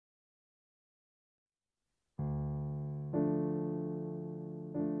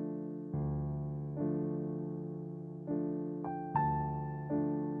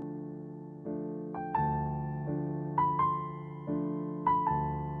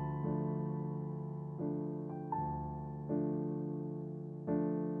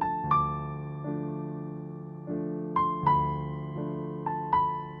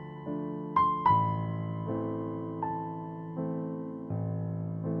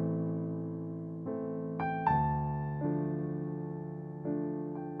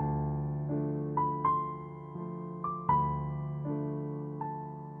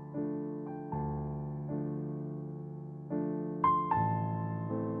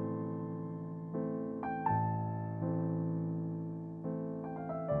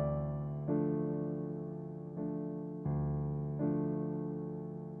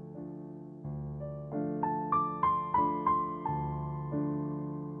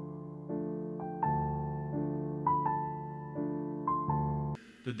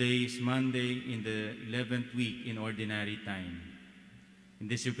Today is Monday in the 11th week in Ordinary Time. In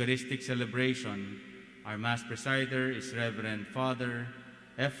this Eucharistic celebration, our Mass presider is Reverend Father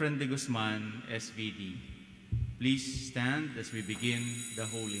Efren de Guzman, SVD. Please stand as we begin the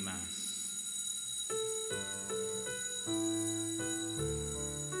Holy Mass.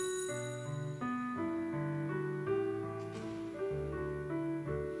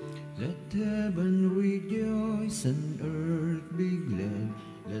 Let heaven rejoice and earth be glad.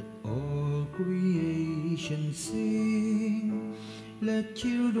 Let all creation sing. Let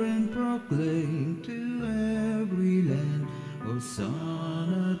children proclaim to every land,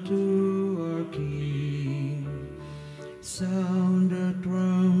 Hosanna to our King. Sound the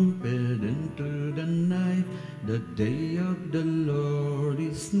trumpet into the night, the day of the Lord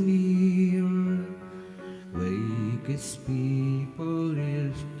is near. Wake his people,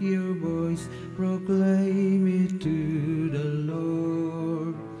 lift your voice, proclaim it to the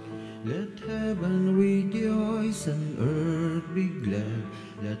Lord. Let heaven rejoice and earth be glad,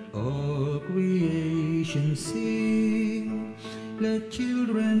 let all creation sing. Let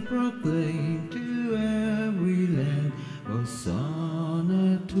children proclaim to every land,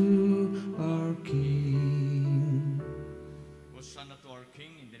 Hosanna to our King. Hosanna to our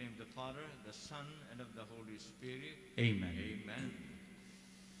King, in the name of the Father, the Son, and of the Holy Spirit. Amen. Amen.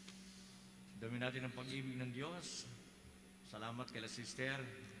 Dami natin ang pag-ibig ng Diyos. Salamat kay Sister,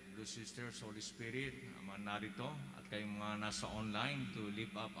 Blue Sisters, Holy Spirit, ang mga narito, at kayong mga nasa online to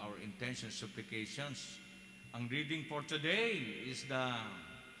lift up our intentions, supplications. Ang reading for today is the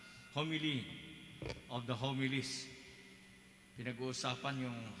homily of the homilies. Pinag-uusapan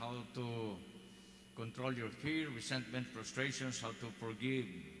yung how to control your fear, resentment, frustrations, how to forgive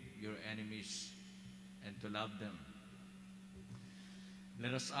your enemies, and to love them.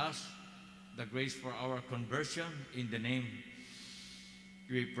 Let us ask the grace for our conversion. In the name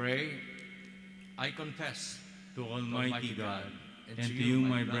we pray. I confess To Almighty God, and to you,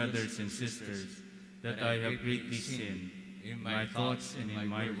 my brothers and sisters, that I have greatly sinned in my thoughts and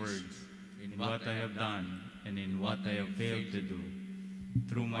in my words, in what I have done and in what I have failed to do.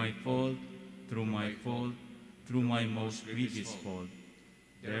 Through my fault, through my most grievous fault.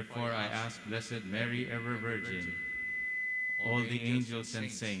 Therefore I ask Blessed Mary, ever Virgin, all the angels and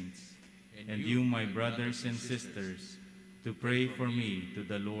saints, and you, my brothers and sisters, to pray for me to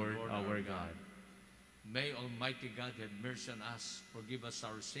the Lord our God. May Almighty God have mercy on us, forgive us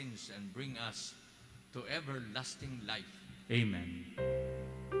our sins, and bring us to everlasting life. Amen.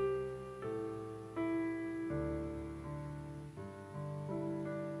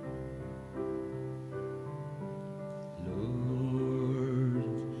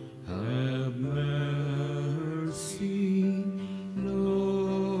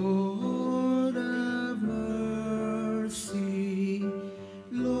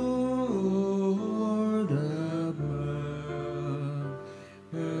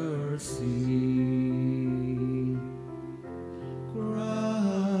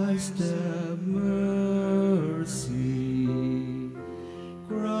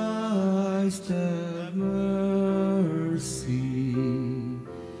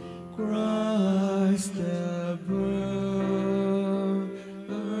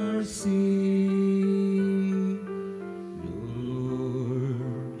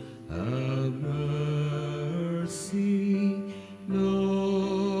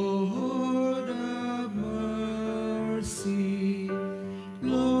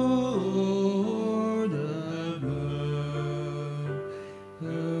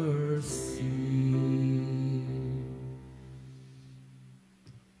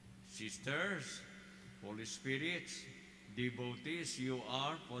 Sisters, Holy Spirit, devotees, you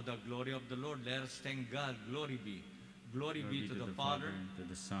are for the glory of the Lord. Let us thank God. Glory be. Glory be to the Father, and to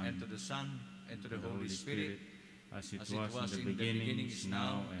the Son, and to the Son, and to the Holy Spirit, as it was in the beginning, is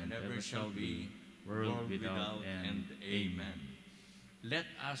now, and ever shall be, world without end. Amen. Let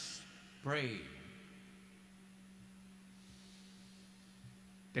us pray.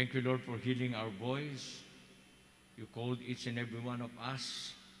 Thank you, Lord, for healing our voice. You called each and every one of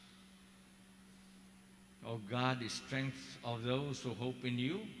us. Oh God, the strength of those who hope in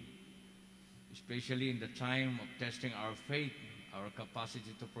you, especially in the time of testing our faith, our capacity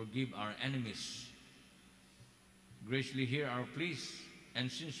to forgive our enemies. Graciously hear our pleas,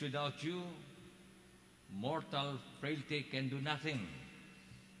 and since without you, mortal frailty can do nothing,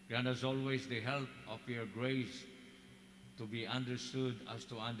 grant us always the help of your grace to be understood as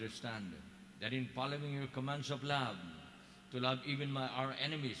to understand, that in following your commands of love, to love even our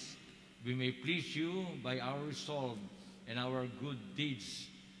enemies, we may please you by our resolve and our good deeds,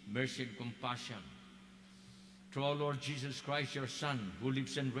 mercy and compassion. through our Lord Jesus Christ, your Son, who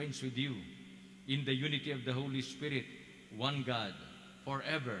lives and reigns with you in the unity of the Holy Spirit, one God,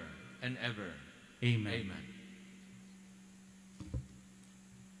 forever and ever. Amen. Amen.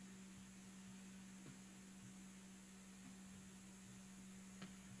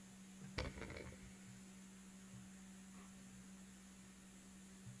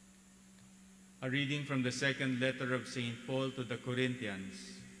 A reading from the second letter of St. Paul to the Corinthians.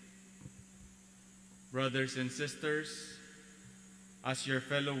 Brothers and sisters, as your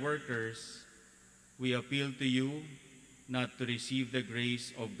fellow workers, we appeal to you not to receive the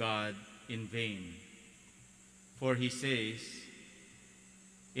grace of God in vain. For he says,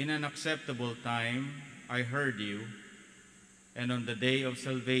 "In an acceptable time I heard you, and on the day of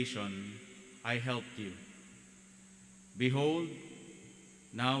salvation I helped you. Behold,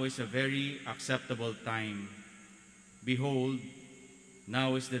 now is a very acceptable time. Behold,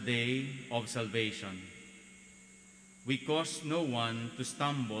 now is the day of salvation. We cause no one to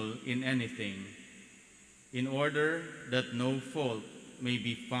stumble in anything, in order that no fault may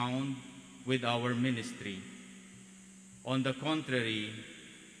be found with our ministry. On the contrary,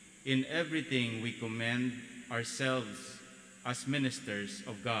 in everything we commend ourselves as ministers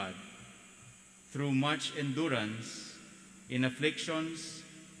of God, through much endurance, in afflictions,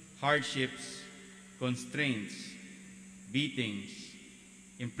 hardships, constraints, beatings,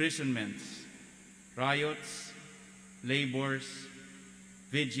 imprisonments, riots, labors,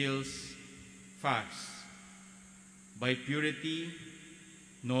 vigils, fasts, by purity,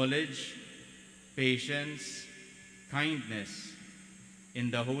 knowledge, patience, kindness,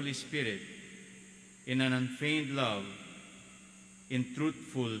 in the Holy Spirit, in an unfeigned love, in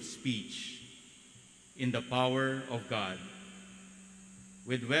truthful speech, in the power of God,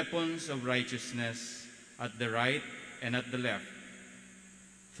 with weapons of righteousness at the right and at the left,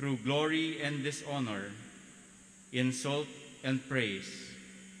 through glory and dishonor, insult and praise.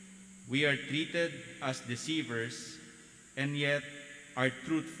 We are treated as deceivers and yet are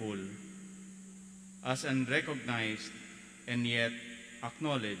truthful, as unrecognized and yet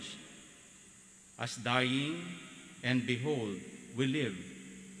acknowledged, as dying and behold, we live,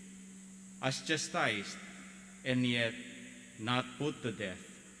 as chastised and yet not put to death,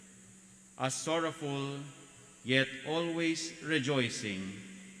 as sorrowful yet always rejoicing,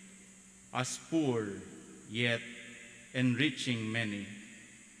 as poor yet enriching many,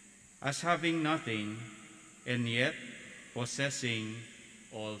 as having nothing and yet possessing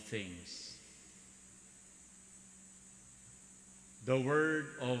all things." The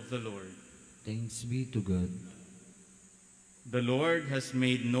word of the Lord. Thanks be to God. The Lord has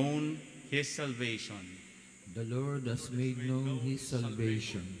made known his salvation. The Lord has made known his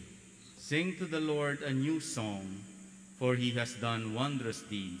salvation. Sing to the Lord a new song, for he has done wondrous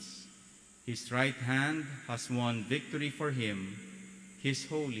deeds. His right hand has won victory for him, his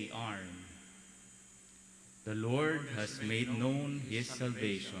holy arm. The Lord has made known his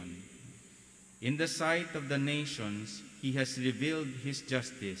salvation. In the sight of the nations, he has revealed his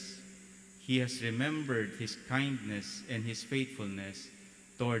justice. He has remembered his kindness and his faithfulness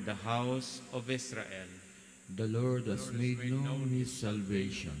toward the house of Israel. The Lord has made known his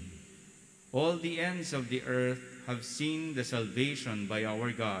salvation. All the ends of the earth have seen the salvation by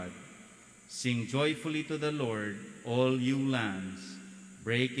our God. Sing joyfully to the Lord, all you lands.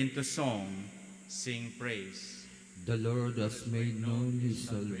 Break into song, sing praise. The Lord has made known his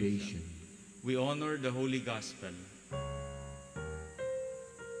salvation. We honor the Holy Gospel.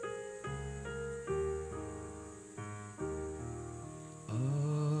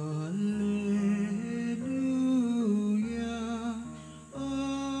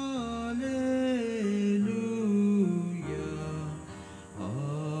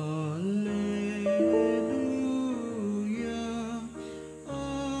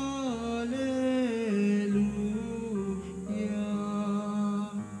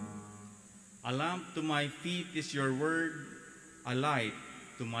 A lamp to my feet is your word, a light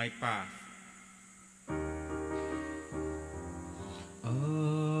to my path.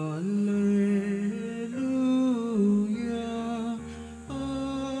 Alleluia,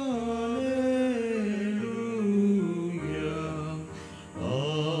 alleluia,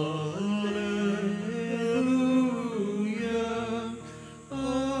 alleluia,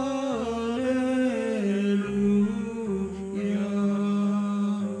 alleluia.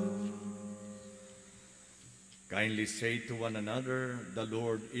 Kindly say to one another, the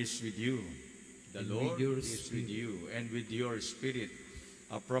Lord is with you. The And Lord with your is spirit. with you and with your spirit.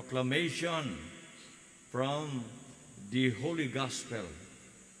 A proclamation from the Holy Gospel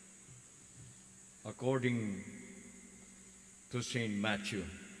according to St. Matthew.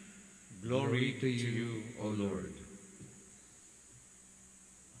 Glory to you, O Lord.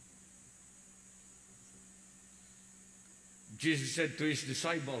 Jesus said to his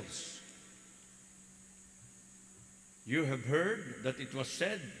disciples, "You have heard that it was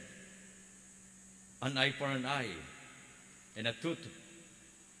said, an eye for an eye, and a tooth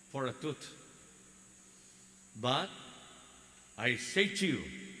for a tooth. But I say to you,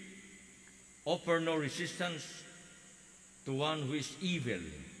 offer no resistance to one who is evil.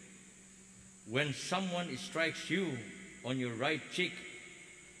 When someone strikes you on your right cheek,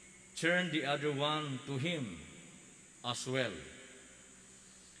 turn the other one to him as well.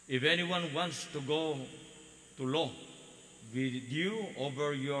 If anyone wants to go to law with you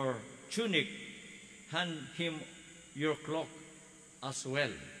over your tunic, hand him your cloak as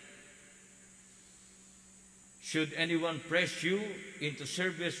well. Should anyone press you into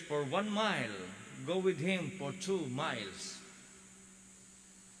service for 1 mile, go with him for 2 miles.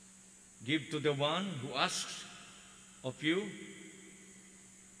 Give to the one who asks of you,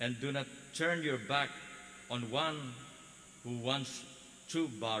 and do not turn your back on one who wants to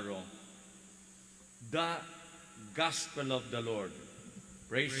borrow." The Gospel of the Lord.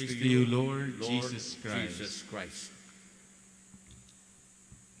 Praise to you, Lord Jesus Christ. Jesus Christ.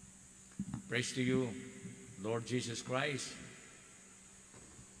 Praise to you, Lord Jesus Christ.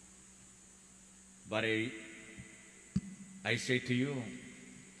 But I say to you,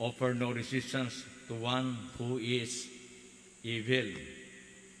 offer no resistance to one who is evil.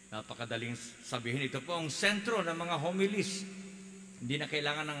 Napakadaling sabihin. Ito po ang sentro ng mga homilies. Hindi na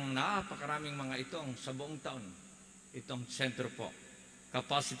kailangan ng napakaraming mga itong sa buong taon. Itong sentro po.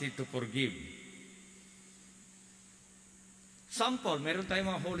 Capacity to forgive. Sample, meron tayong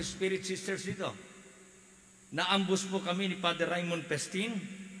mga Holy Spirit sisters dito. Naambos po kami ni Father Raymond Pestin.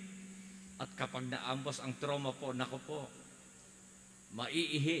 At kapag naambos ang trauma po, nako po,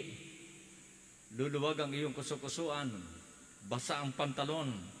 maiihi. Luluwag ang iyong kusukusuan. Basa ang pantalon.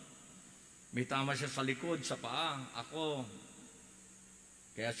 May tama siya sa likod, sa paa. Ako,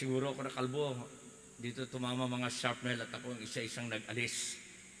 kaya siguro ako nakalbo. Dito tumama mga sharpnail at ako isa-isang nag-alis.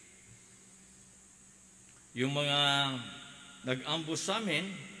 Yung mga nag-ambush sa amin,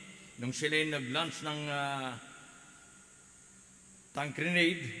 nung sila yung nag-launch ng tank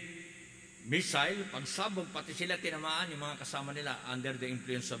grenade, missile, pagsabog, pati sila tinamaan yung mga kasama nila under the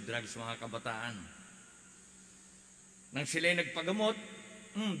influence of drugs, mga kabataan. Nang sila yung nagpagamot,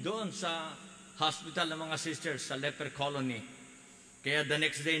 doon sa hospital ng mga sisters, sa leper colony. Kaya the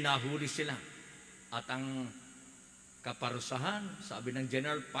next day, nahuli sila. At ang kaparusahan, sabi ng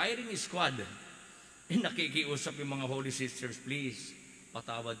General, firing squad, nakikiusap yung mga holy sisters, please,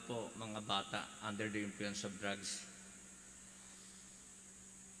 patawad po mga bata under the influence of drugs.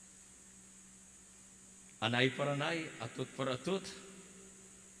 An eye for an eye, a tooth for a tooth.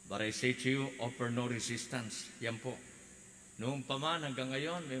 But I say to you, offer no resistance. Yan po. Noong pa man hanggang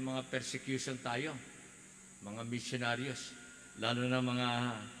ngayon, may mga persecution tayo. Mga missionaries, lalo na mga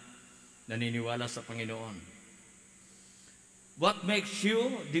naniniwala sa Panginoon. What makes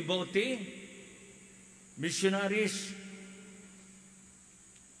you devotee, missionaries,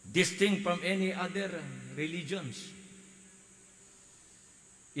 distinct from any other religions?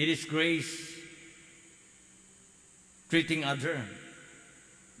 It is grace, treating others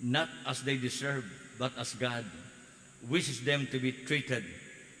not as they deserve, but as God wishes them to be treated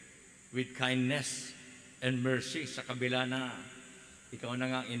with kindness and mercy, sa kabila na ikaw na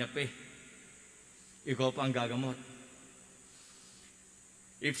nga inapi. Ikaw pa ang gagamot.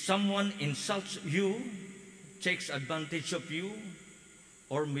 If someone insults you, takes advantage of you,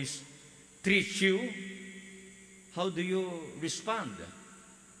 or mistreats you, how do you respond?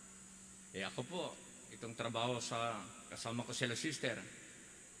 Ako po, itong trabaho sa kasama ko sila sister,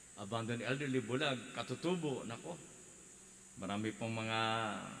 abandoned elderly, bulag, katutubo, nako, marami pong mga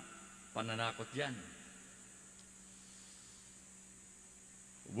pananakot dyan.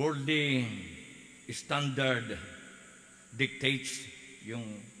 Worldly standard dictates yung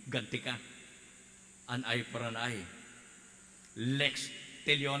ganti ka. An eye for an eye. Lex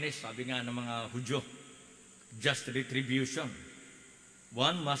talionis, sabi nga ng mga Hudyo, just retribution.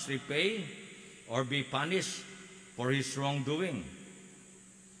 One must repay or be punished for his wrongdoing.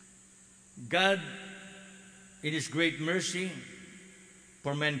 God, in His great mercy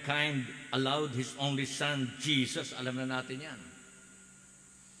for mankind, allowed His only Son, Jesus, alam na natin yan,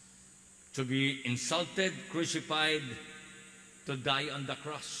 to be insulted, crucified, to die on the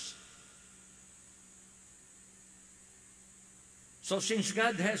cross. So since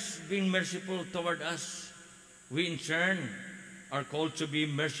God has been merciful toward us, we in turn are called to be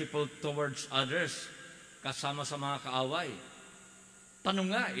merciful towards others, kasama sa mga kaaway.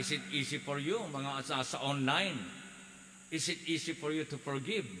 Tanong nga, is it easy for you, mga sa online? Is it easy for you to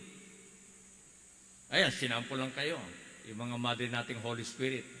forgive? Ayan, sinample lang kayo. Yung mga mother nating Holy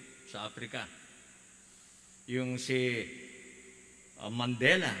Spirit sa Africa. Yung si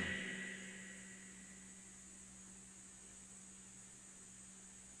Mandela.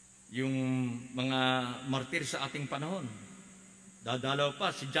 Yung mga martir sa ating panahon. Dadalaw pa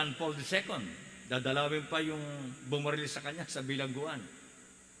si John Paul II. Dadalawin pa yung bumaril sa kanya sa bilangguan.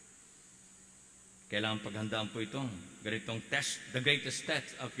 Kailangan paghandaan po itong ganitong test, the greatest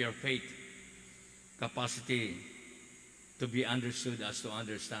test of your faith, capacity to be understood as to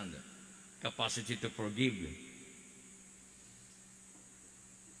understand, capacity to forgive.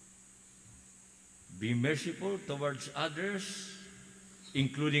 Be merciful towards others,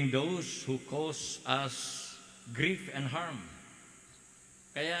 including those who cause us grief and harm.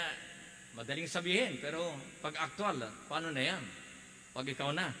 Kaya, madaling sabihin, pero pag actual, paano na yan? Pag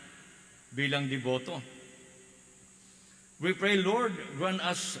ikaw na, bilang devoto. We pray, Lord, grant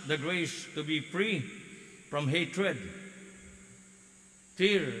us the grace to be free from hatred,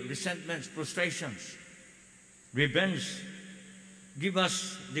 fear, resentments, frustrations, revenge. Give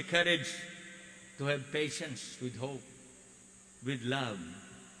us the courage to have patience with hope, with love,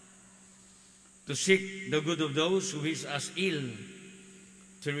 to seek the good of those who wish us ill,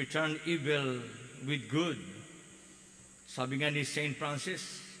 to return evil with good. Sabi nga ni Saint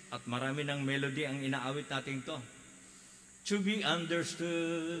Francis, at marami ng melody ang inaawit natin to, to be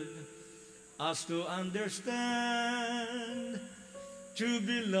understood as to understand, to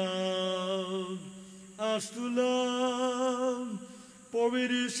be loved as to love, for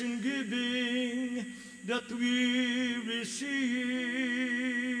it is in giving that we receive.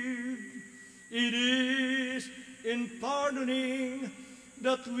 It is in pardoning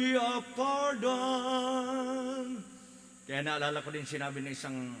that we are pardoned. Kaya naalala ko din sinabi ng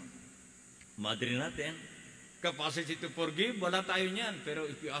isang madre natin, capacity to forgive, wala tayo niyan. Pero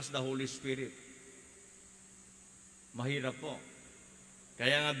if you ask the Holy Spirit, mahirap po.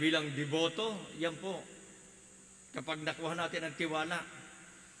 Kaya nga bilang devoto, yan po. Kapag nakuha natin ang tiwala,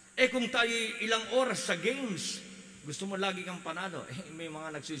 kung tayo ilang oras sa games, gusto mo lagi kang panalo, may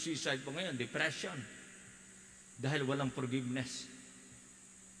mga nagsusuicide po ngayon, depression. Dahil walang forgiveness.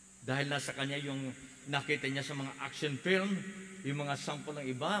 Dahil nasa kanya yung nakita niya sa mga action film, yung mga sample ng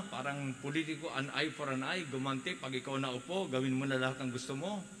iba, parang politiko, an eye for an eye, gumanti, pag ikaw naupo, gawin mo na lahat ng gusto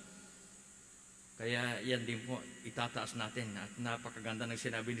mo. Kaya yan din po, itataas natin. At napakaganda ng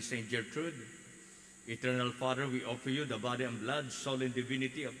sinabi ni Saint Gertrude, Eternal Father, we offer you the body and blood, soul and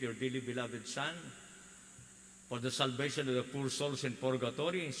divinity of your dearly beloved Son, for the salvation of the poor souls in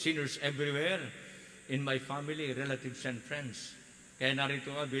purgatory, sinners everywhere, in my family, relatives and friends. Kaya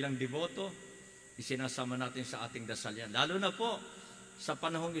narito ka bilang devoto, isinasama natin sa ating dasal yan. Lalo na po, sa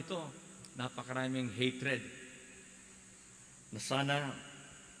panahong ito, napakaraming hatred. Na sana,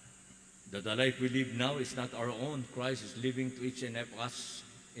 that the life we live now is not our own. Christ is living to each and every us,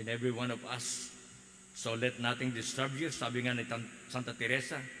 in every one of us. So let nothing disturb you. Sabi nga ni Santa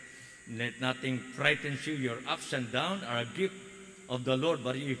Teresa, let nothing frighten you. Your ups and downs are a gift of the Lord.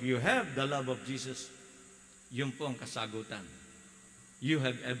 But if you have the love of Jesus, yun po ang kasagutan. You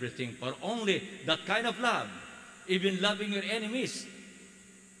have everything, for only that kind of love, even loving your enemies.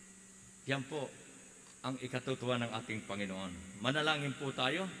 Yan po ang ikatutuwa ng ating Panginoon. Manalangin po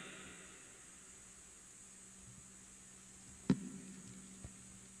tayo.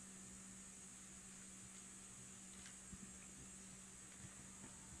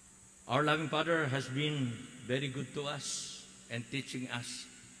 Our loving Father has been very good to us and teaching us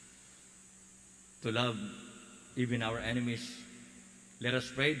to love even our enemies. Let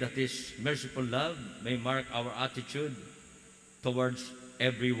us pray that His merciful love may mark our attitude towards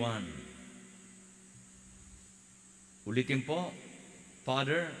everyone. Ulitin po,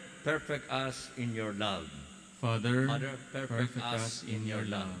 Father, perfect us in your love. Father, perfect us in your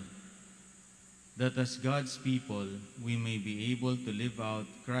love. That as God's people, we may be able to live out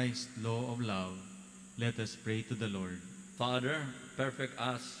Christ's law of love, let us pray to the Lord. Father, perfect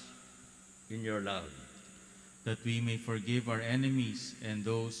us in your love. That we may forgive our enemies and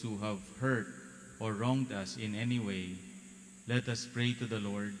those who have hurt or wronged us in any way, let us pray to the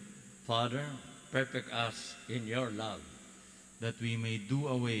Lord. Father, perfect us in your love. That we may do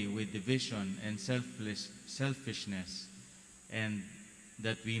away with division and selfishness, and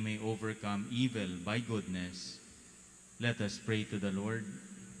that we may overcome evil by goodness, let us pray to the Lord.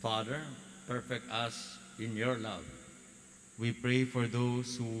 Father, perfect us in your love. We pray for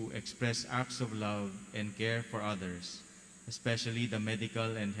those who express acts of love and care for others, especially the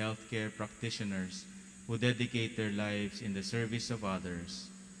medical and healthcare practitioners who dedicate their lives in the service of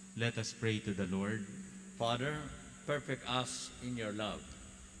others. Let us pray to the Lord. Father, perfect us in your love.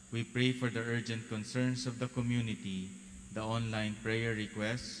 We pray for the urgent concerns of the community, the online prayer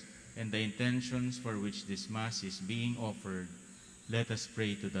requests, and the intentions for which this Mass is being offered. Let us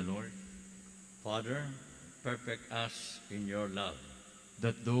pray to the Lord. Father, perfect us in your love.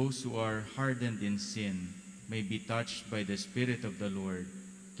 That those who are hardened in sin may be touched by the Spirit of the Lord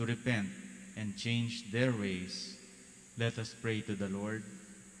to repent and change their ways. Let us pray to the Lord.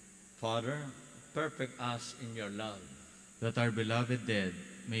 Father, perfect us in your love. That our beloved dead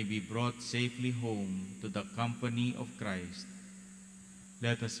may be brought safely home to the company of Christ.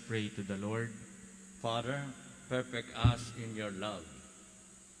 Let us pray to the Lord. Father, perfect us in your love.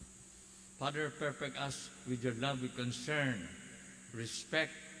 Father, perfect us with your love, with concern,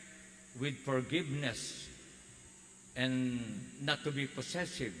 respect, with forgiveness, and not to be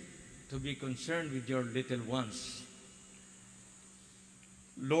possessive, to be concerned with your little ones.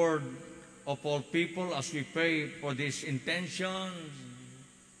 Lord of all people, as we pray for these intentions,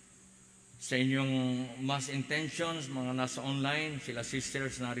 sa inyong mass intentions, mga nasa online, sila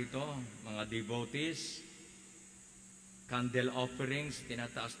sisters narito, mga devotees, candle offerings,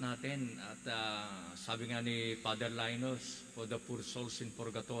 tinataas natin. At sabi nga ni Father Linus, for the poor souls in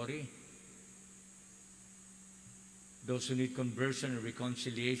purgatory, those who need conversion and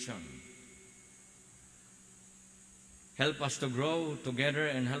reconciliation. Help us to grow together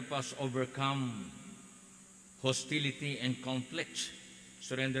and help us overcome hostility and conflict.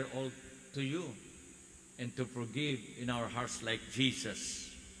 Surrender all to you and to forgive in our hearts like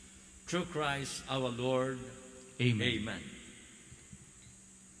Jesus. Through Christ our Lord. Amen. Amen.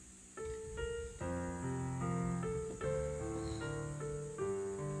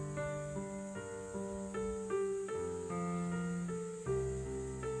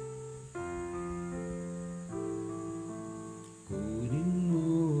 Kunin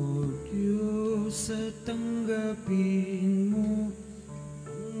mo, Diyos, at tanggapin mo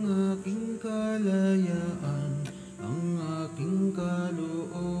ang aking kalayaan, ang aking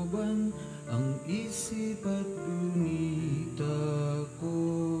kalooban, ang isip at gunita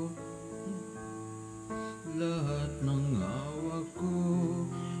ko. Lahat ng awa ko,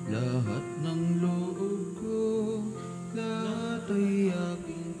 lahat ng loob ko, lahat ay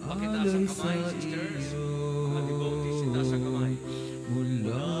aking alay sa iyo. Mga devotees, itaas ang kamay.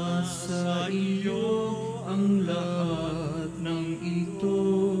 Mula sa iyo ang lahat ng ito,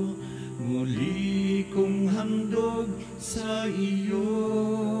 muli kong handog sa iyo.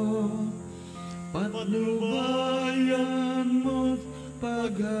 Patnubayan mo't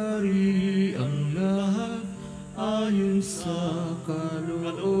paghari ang lahat ayon sa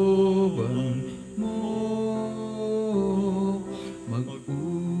kalooban mo.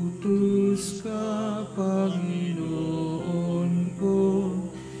 Mag-utos ka, Panginoon ko,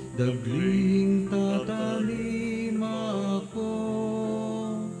 dagling tatalima ako.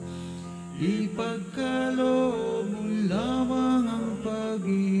 Ipagkaloob mo lamang ang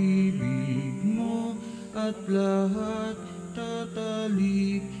pag-ibig mo at lahat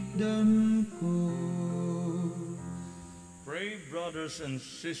tatalikdan ko. Pray, brothers and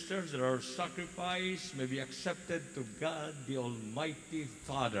sisters, that our sacrifice may be accepted to God, the Almighty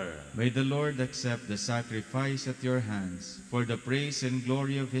Father. May the Lord accept the sacrifice at your hands for the praise and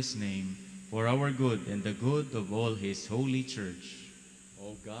glory of his name, for our good and the good of all his holy church.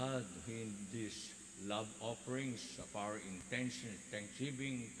 O God, who in these love offerings of our intention,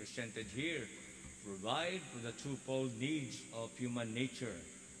 thanksgiving presented here, provide for the twofold needs of human nature,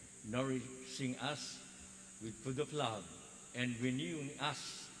 nourishing us with food of love and renewing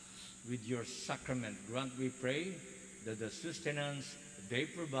us with your sacrament. Grant, we pray, that the sustenance they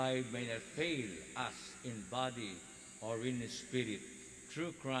provide may not fail us in body or in spirit.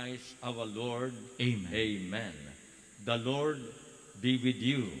 Through Christ our Lord. Amen. Amen. The Lord be with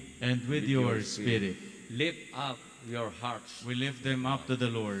you. And with your spirit. Lift up your hearts. We lift them up to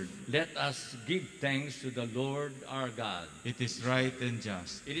the Lord. Let us give thanks to the Lord our God. It is right and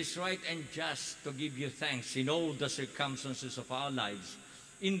just. It is right and just to give you thanks in all the circumstances of our lives.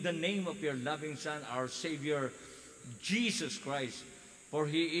 In the name of your loving Son, our Savior, Jesus Christ, for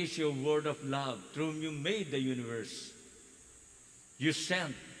he is your word of love, through whom you made the universe. You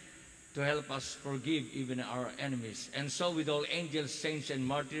sent to help us forgive even our enemies. And so with all angels, saints, and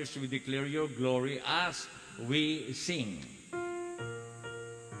martyrs, we declare your glory as we sing.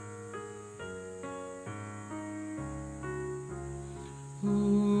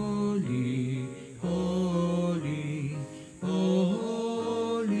 Holy, holy,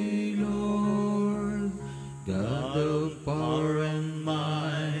 holy Lord, God of power and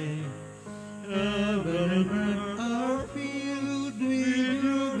might, heaven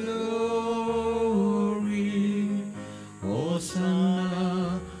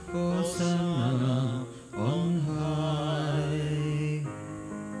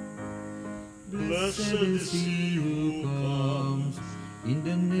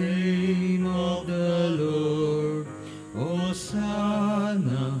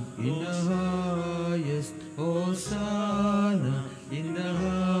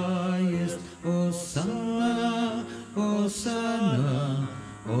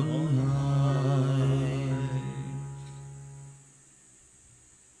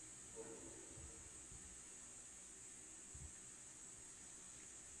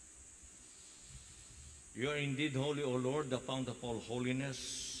You are indeed holy, O Lord, the fount of all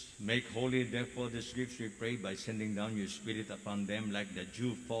holiness. Make holy, therefore, these gifts, we pray, by sending down your Spirit upon them like the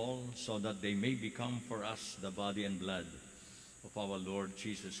dew fall, so that they may become for us the body and blood of our Lord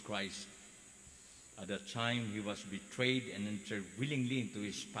Jesus Christ. At the time he was betrayed and entered willingly into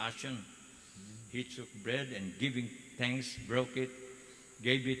his passion, he took bread and, giving thanks, broke it,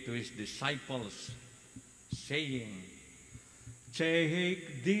 gave it to his disciples, saying,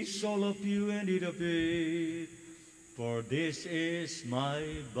 "Take this, all of you, and eat of it, for this is my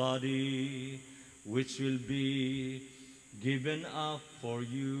body, which will be given up for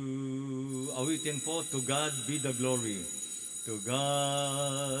you." Awitin po, to God be the glory. To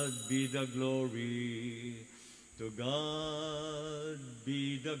God be the glory. To God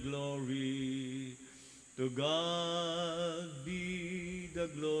be the glory. To God be the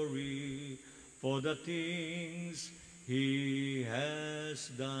glory for the things He has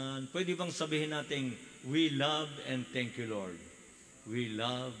done. Pwede bang sabihin natin, we love and thank you, Lord. We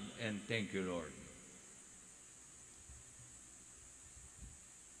love and thank you, Lord.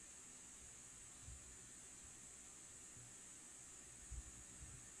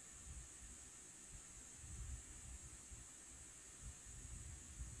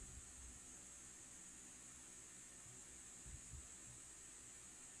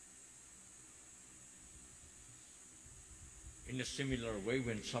 In a similar way,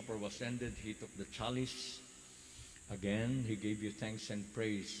 when supper was ended, he took the chalice. Again, he gave you thanks and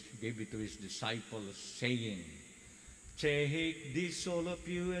praise. He gave it to his disciples, saying, "Take this, all of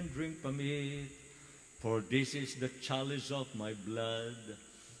you, and drink from it, for this is the chalice of my blood,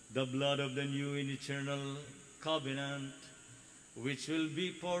 the blood of the new and eternal covenant, which will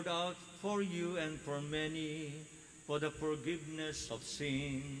be poured out for you and for many for the forgiveness of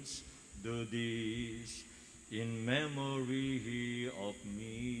sins. Do this in memory of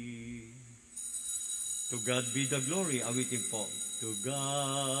me." To God be the glory. Awitin po. To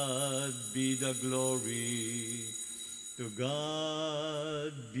God be the glory. To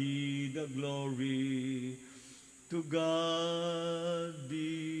God be the glory. To God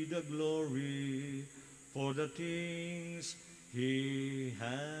be the glory for the things He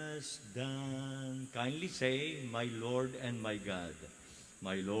has done. Kindly say, "My Lord and my God."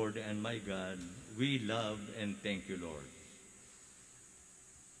 My Lord and my God, we love and thank you, Lord.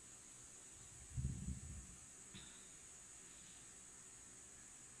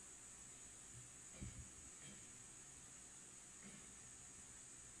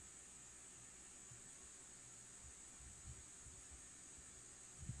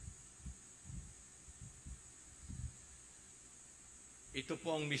 Ito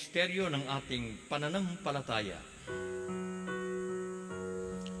po ang misteryo ng ating pananampalataya.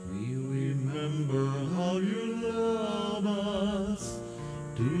 We remember how you love us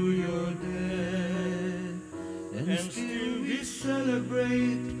to your death, and still we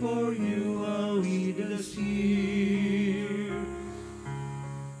celebrate for you our leaders here.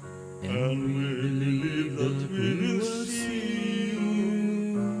 And we believe that we will see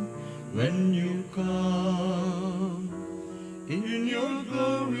you when you come. In your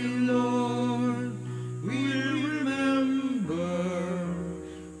glory, Lord, we'll remember,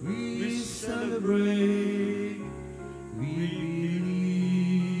 we celebrate, we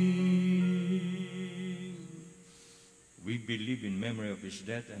believe. We believe in memory of his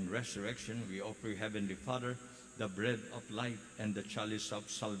death and resurrection. We offer you, Heavenly Father, the bread of life and the chalice of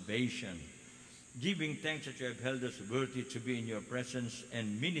salvation, giving thanks that you have held us worthy to be in your presence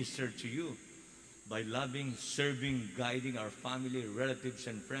and minister to you by loving, serving, guiding our family, relatives,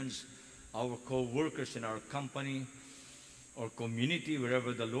 and friends, our co-workers in our company or community,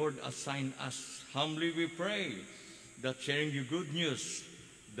 wherever the Lord assigned us. Humbly we pray that sharing your good news,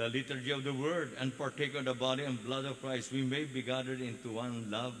 the liturgy of the Word, and partake of the body and blood of Christ, we may be gathered into one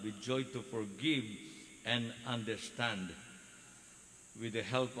love with joy to forgive and understand with the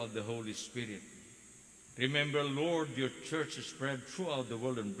help of the Holy Spirit. Remember, Lord, your church is spread throughout the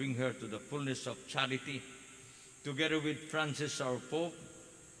world, and bring her to the fullness of charity, together with Francis, our Pope,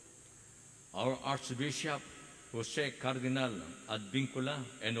 our Archbishop, Jose Cardinal Advincula,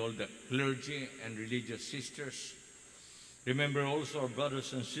 and all the clergy and religious sisters. Remember also our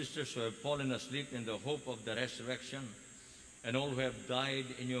brothers and sisters who have fallen asleep in the hope of the resurrection, and all who have died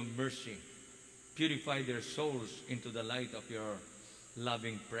in your mercy. Purify their souls into the light of your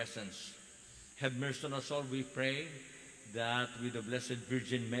loving presence. Have mercy on us all, we pray, that with the Blessed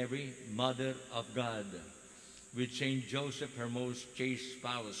Virgin Mary, Mother of God, with Saint Joseph, her most chaste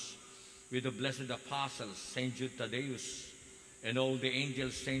spouse, with the blessed apostles, Saint Jude Thaddeus, and all the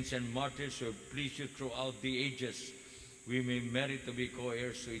angels, saints, and martyrs who have pleased you throughout the ages, we may merit to be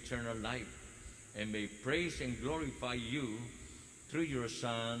co-heirs to eternal life. and may praise and glorify you through your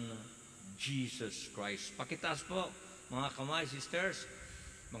Son, Jesus Christ. Pakitaas po, mga kamay, sisters,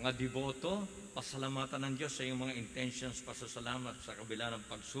 mga deboto, pasalamatan ng Diyos sa iyong mga intentions, pasasalamat sa kabila ng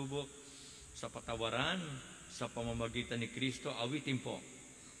pagsubok, sa patawaran, sa pamamagitan ni Kristo. Awitin po.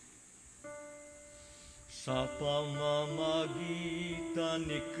 Sa pamamagitan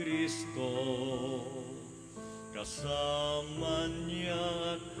ni Kristo, kasama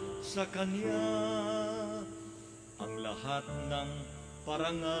niya at sa Kanya, ang lahat ng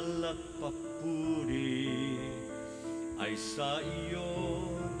parangal at papuri ay sa iyo,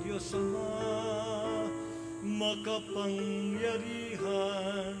 Diyos Ama,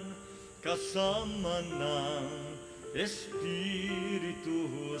 makapangyarihan, kasama ng Espiritu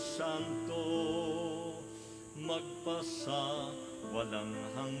Santo, magpasa walang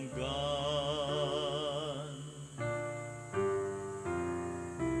hanggan.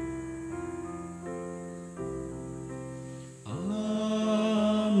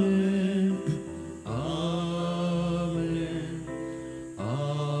 Amen. Amen.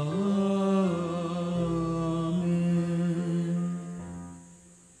 Amen.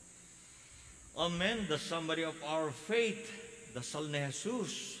 Amen. The summary of our faith, dasal ni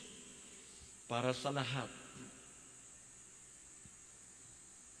Jesus para sa lahat.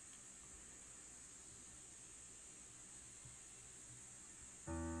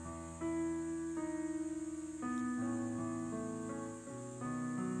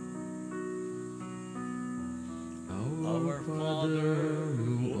 Our Father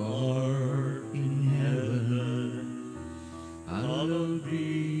who art in heaven, hallowed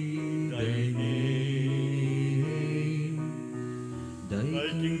be thy name.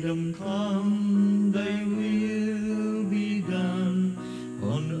 Thy kingdom come, thy will be done,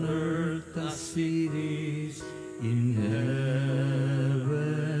 on earth as it is in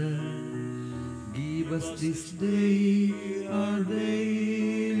heaven. Give us this day our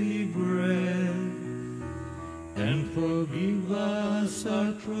daily bread, and forgive us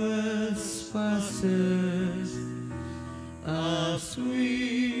our trespasses, as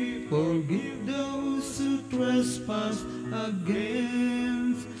we forgive those who trespass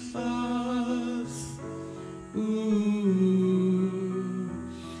against us.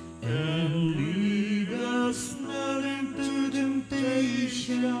 And lead us not into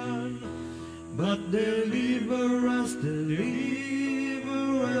temptation, but deliver us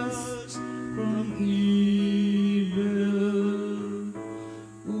from evil.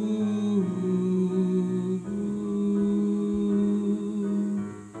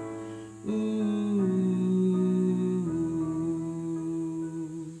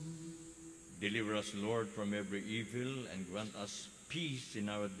 Deliver us, Lord, from every evil, and grant us peace in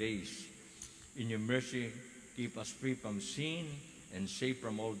our days. In your mercy, keep us free from sin and safe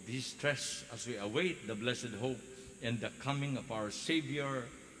from all distress as we await the blessed hope and the coming of our Savior,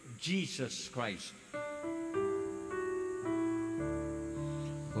 Jesus Christ.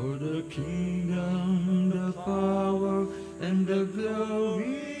 For the kingdom, the power, and the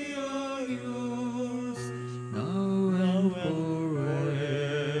glory are yours, now and forever.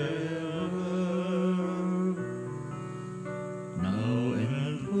 Now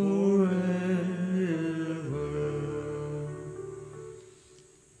and forever.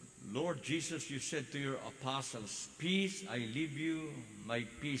 Lord Jesus, you said to your apostles, "Peace I leave you, my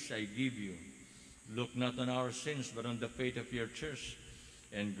peace I give you. Look not on our sins, but on the faith of your church,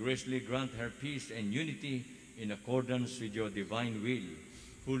 and graciously grant her peace and unity in accordance with your divine will,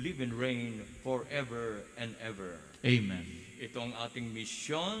 who live and reign forever and ever." Amen. Ito ang ating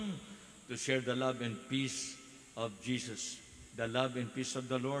mission, to share the love and peace of Jesus. The love and peace of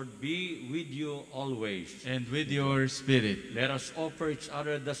the Lord be with you always. And with your spirit. Let us offer each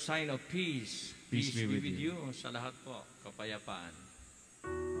other the sign of peace. Peace be with you. Sa lahat po, kapayapaan.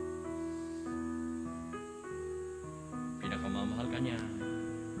 Pinakamamahal ka niya,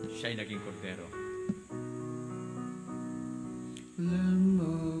 siya'y naging kordero. Lamb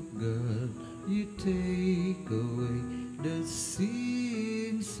of God, you take away the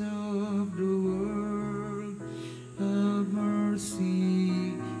sins of the world. Have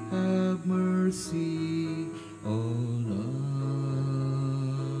mercy on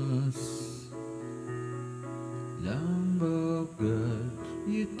us. Lamb of God,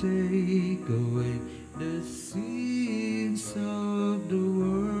 you take away the sins of the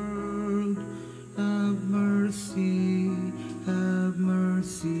world. Have mercy on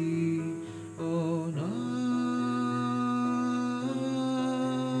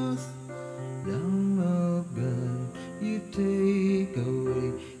us. Lamb of God, you take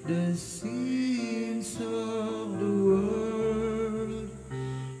away the sins of the world.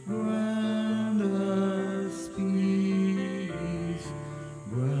 Grant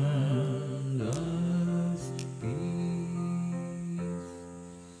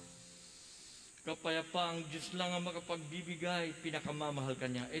pa ang Diyos lang ang makapagbibigay, pinakamamahal ka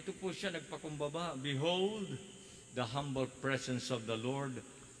niya. Ito po siya nagpakumbaba. Behold, the humble presence of the Lord,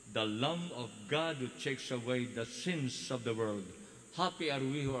 the Lamb of God who takes away the sins of the world. Happy are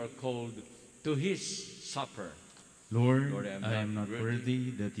we who are called to His supper. Lord, I am not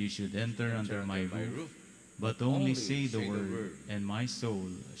worthy that you should enter under my roof, but only say the word, and my soul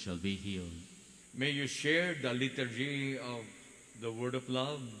shall be healed. May you share the liturgy of the word of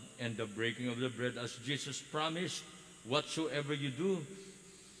love and the breaking of the bread as Jesus promised, whatsoever you do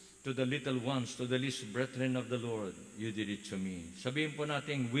to the little ones, to the least brethren of the Lord, you did it to me. Sabihin po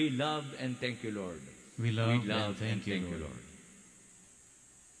natin, we love and thank you, Lord. We love and thank you, Lord.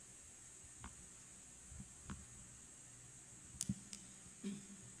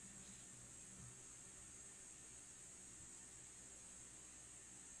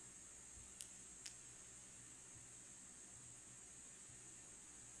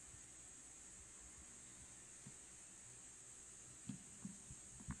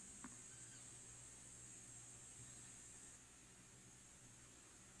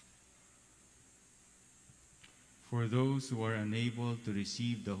 For those who are unable to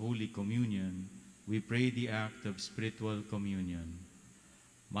receive the Holy Communion, we pray the act of spiritual communion.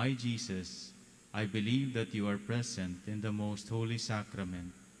 My Jesus, I believe that you are present in the most holy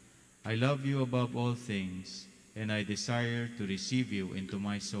sacrament. I love you above all things, and I desire to receive you into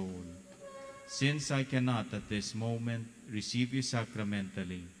my soul. Since I cannot at this moment receive you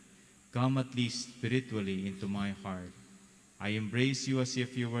sacramentally, come at least spiritually into my heart. I embrace you as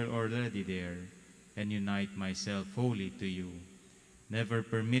if you were already there, and unite myself wholly to you. Never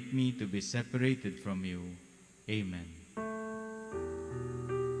permit me to be separated from you. Amen.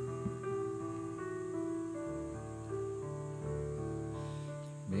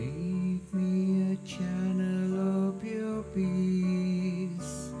 Make me a channel of your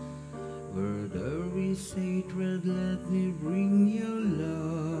peace. Where there is hatred, let me bring your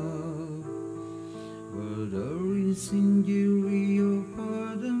love. Where there is injury, your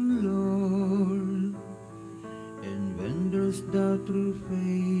pardon, Lord. And when there's doubt, through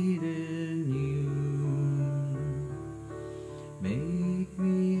faith in you. Make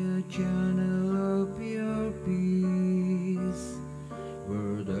me a channel of your peace.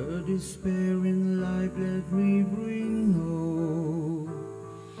 Where there despair in life, let me bring hope.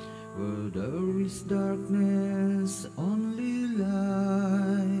 Where there is darkness, only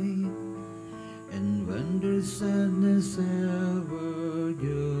light. And when there's sadness, ever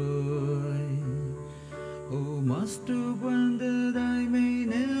joy. O Master, grant that I may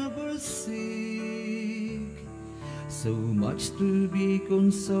never seek so much to be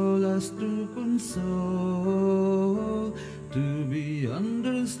consoled as to console, to be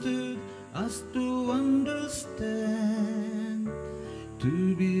understood as to understand,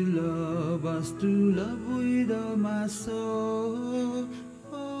 to be loved as to love with all my soul.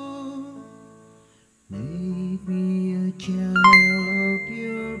 Oh, make me a channel of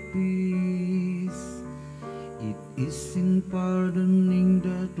your peace. It is in pardoning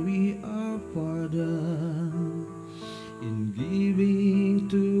that we are pardoned, in giving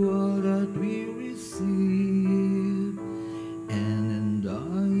to all that we receive, and in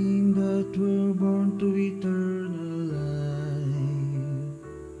dying that we're born to eternal life.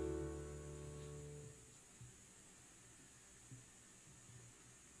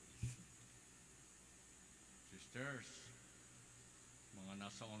 Sisters, mga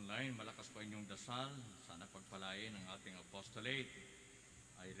nasa online, malakas pa inyong dasal. Sana pagpalain ang ating apostolate.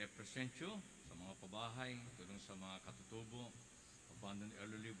 I represent you sa mga pabahay, tulong sa mga katutubo, abandoned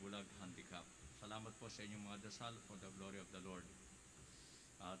elderly, bulag, handicap. Salamat po sa inyong mga dasal for the glory of the Lord.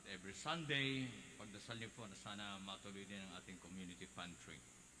 At every Sunday, pagdasal niyo po na sana matuloy din ang ating community pantry.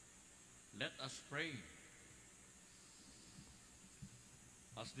 Let us pray.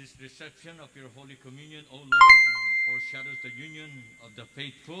 As this reception of your Holy Communion, O Lord, foreshadows the union of the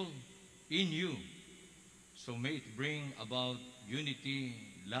faithful in you, so may it bring about unity,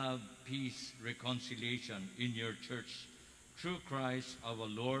 love, peace, reconciliation in your church. Through Christ our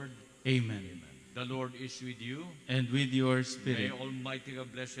Lord. Amen. Amen. The Lord is with you. And with your spirit. May Almighty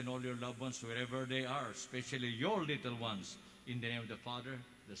God bless in all your loved ones wherever they are, especially your little ones. In the name of the Father,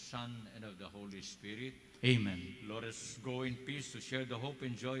 the Son, and of the Holy Spirit. Amen. Let us go in peace to share the hope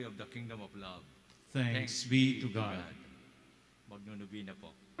and joy of the kingdom of love. Thanks be to God. Magnunubina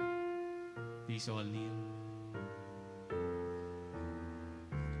po. Please all kneel.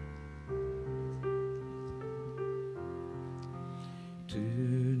 To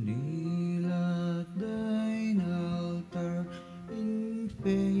kneel at thine altar, in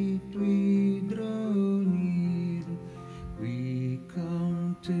faith we draw near. We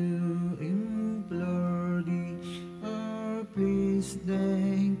come to implore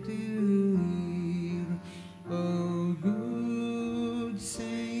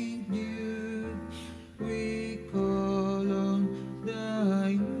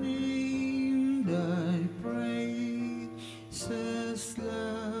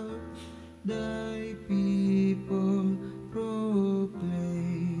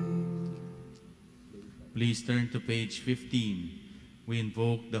Please turn to page 15. We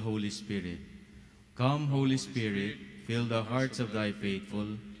invoke the Holy Spirit. Come, Holy Spirit, fill the hearts of thy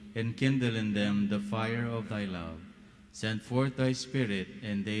faithful, and kindle in them the fire of thy love. Send forth thy Spirit,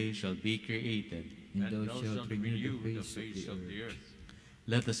 and they shall be created. And thou shalt renew the face of the earth.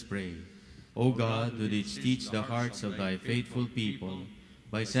 Let us pray. O God, who didst teach the hearts of thy faithful people,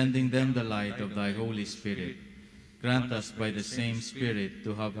 by sending them the light of thy Holy Spirit, grant us by the same Spirit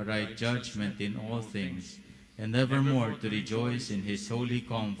to have a right judgment in all things, and evermore to rejoice in his holy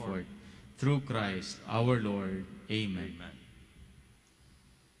comfort, through Christ our Lord. Amen.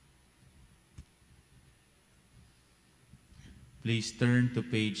 Please turn to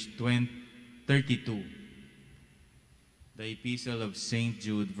page 32. The Epistle of St.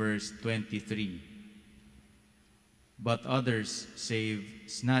 Jude, verse 23. But others save,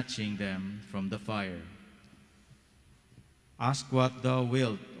 snatching them from the fire. Ask what thou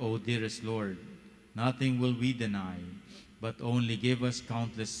wilt, O dearest Lord. Nothing will we deny, but only give us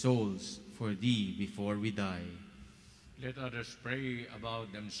countless souls for thee before we die. Let others pray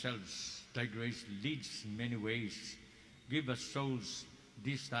about themselves. Thy grace leads many ways. Give us souls,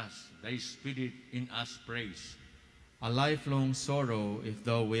 this task, thy Spirit in us praise. A lifelong sorrow, if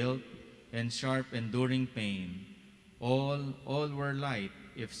thou wilt, and sharp enduring pain, all were light,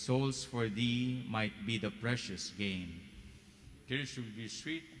 if souls for thee might be the precious gain. Tears will be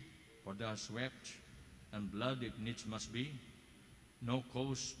sweet, for thou hast wept, and blood if needs must be. No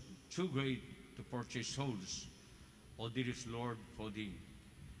cost too great to purchase souls, O dearest Lord, for thee.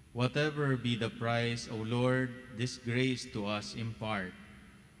 Whatever be the price, O Lord, this grace to us impart.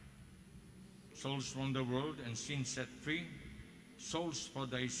 Souls from the world and sin set free, souls for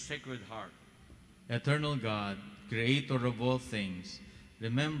thy sacred heart. Eternal God, creator of all things,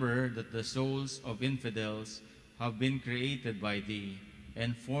 remember that the souls of infidels have been created by thee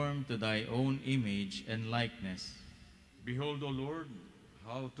and formed to thy own image and likeness. Behold, O Lord,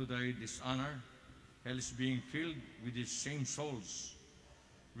 how to thy dishonor hell is being filled with these same souls.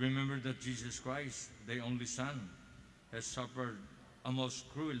 Remember that Jesus Christ, thy only Son, has suffered a most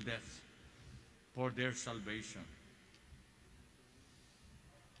cruel death for their salvation.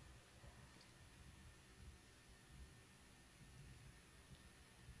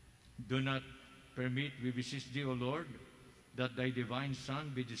 Do not permit, we beseech thee, O Lord, that thy divine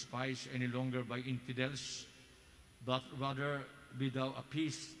Son be despised any longer by infidels, but rather be thou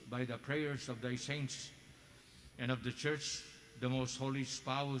appeased by the prayers of thy saints and of the Church, the most holy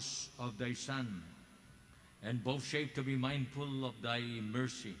spouse of thy Son, and both shape to be mindful of thy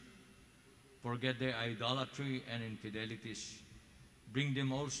mercy. Forget their idolatry and infidelities. Bring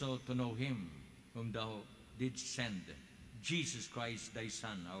them also to know him whom thou didst send, Jesus Christ, thy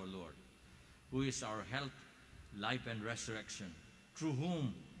Son, our Lord, who is our health, life, and resurrection, through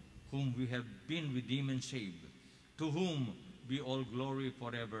whom we have been redeemed and saved, to whom be all glory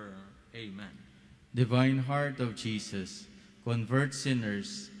forever. Amen. Divine Heart of Jesus, convert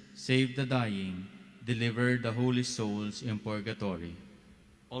sinners, save the dying, deliver the holy souls in purgatory.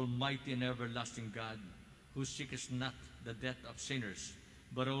 Almighty and everlasting God, who seekest not the death of sinners,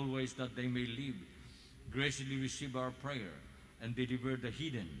 but always that they may live, graciously receive our prayer and deliver the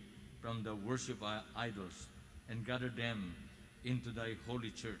heathen from the worship of idols, and gather them into thy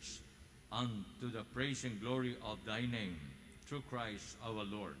holy church, unto the praise and glory of thy name, through Christ our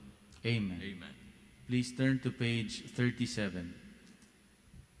Lord. Amen. Amen. Please turn to page 37.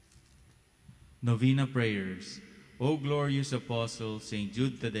 Novena Prayers. O glorious Apostle, St.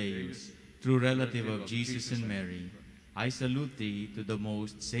 Jude Thaddeus, true relative of Jesus and Mary, I salute thee to the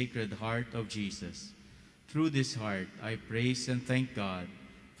most sacred heart of Jesus. Through this heart I praise and thank God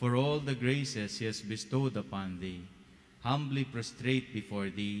for all the graces he has bestowed upon thee. Humbly prostrate before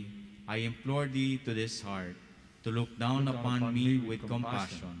thee, I implore thee to this heart, to look down upon me with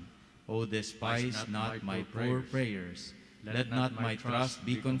compassion. O despise not my poor prayers, let not my trust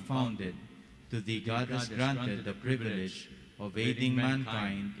be confounded. To thee God has granted the privilege of aiding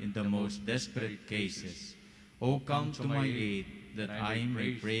mankind in the most desperate cases. O come to my aid, that I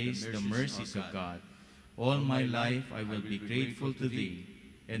may praise the mercies of God. All my life I will be grateful to thee,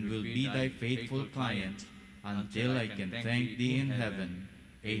 and will be thy faithful client, until I can thank thee in heaven.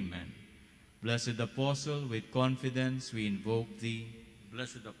 Amen. Blessed Apostle, with confidence we invoke thee.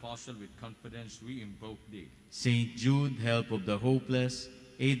 Blessed Apostle, with confidence we invoke thee. Saint Jude, help of the hopeless,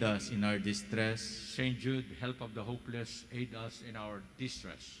 aid us in our distress. Saint Jude, help of the hopeless, aid us in our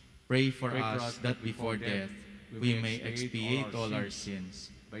distress. Pray for us that before death we may expiate all our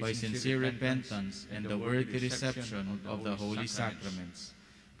sins by sincere repentance and the worthy reception of the holy sacraments.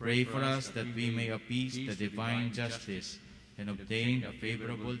 Pray for us that we may appease the divine justice and obtain a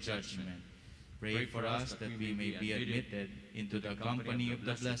favorable judgment. Pray for us that we may be admitted into the company of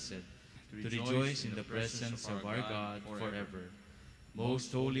the blessed, to rejoice in the presence of our God forever.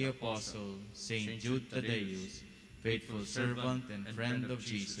 Most holy Apostle, Saint Jude Thaddeus, faithful servant and friend of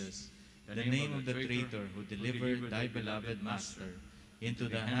Jesus, the name of the traitor who delivered thy beloved Master into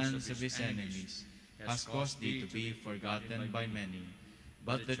the hands of his enemies has caused thee to be forgotten by many.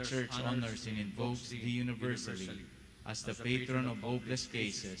 But the Church honors and invokes thee universally as the patron of hopeless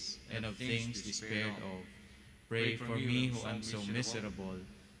cases and of things despaired of. Pray for me who am so miserable.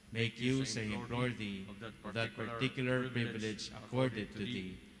 Make use, I implore thee, of that particular privilege accorded to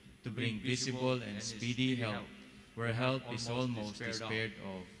thee, to bring visible and speedy help where help is almost despaired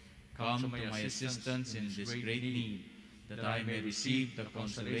of. Come to my assistance in this great need, that I may receive the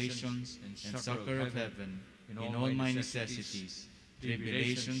consolations and succor of heaven in all my necessities,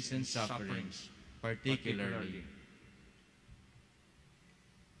 tribulations, and sufferings, particularly.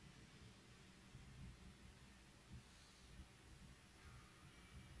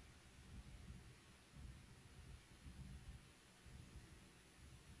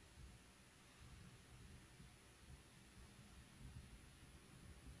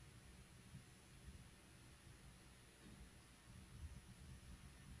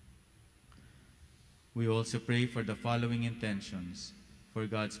 We also pray for the following intentions: for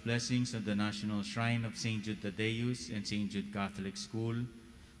God's blessings on the National Shrine of St. Jude Thaddeus and St. Jude Catholic School,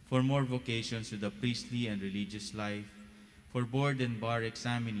 for more vocations to the priestly and religious life, for board and bar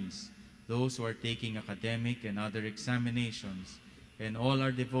examinees, those who are taking academic and other examinations, and all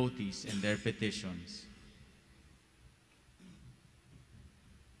our devotees and their petitions.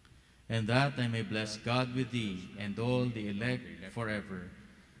 And that I may bless God with thee and all the elect forever.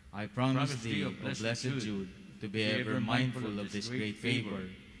 I promise thee, O blessed Jude, to be ever mindful of this great favor,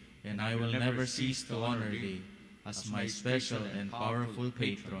 and I will never cease to honor thee as my special and powerful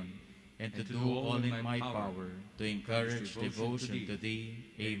patron, and to do all in my power to encourage devotion to thee.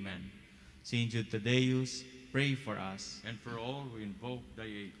 Amen. Saint Jude Thaddeus, pray for us. And for all who invoke thy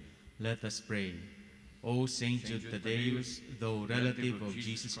aid. Let us pray. O Saint Jude Thaddeus, thou relative of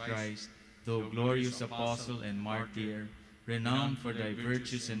Jesus Christ, thou glorious apostle and martyr, renowned for thy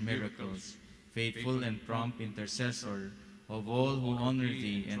virtues and miracles, faithful and prompt intercessor of all who honor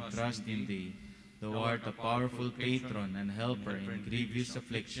thee and trust in thee, thou art a powerful patron and helper in grievous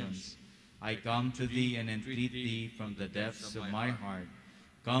afflictions. I come to thee and entreat thee from the depths of my heart.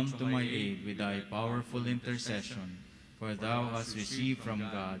 Come to my aid with thy powerful intercession, for thou hast received from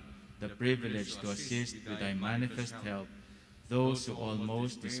God the privilege to assist with thy manifest help those who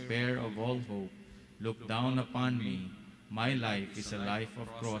almost despair of all hope. Look down upon me. My life is a life of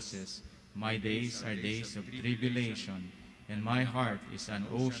crosses, my days are days of tribulation, and my heart is an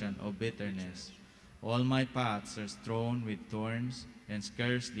ocean of bitterness. All my paths are strewn with thorns, and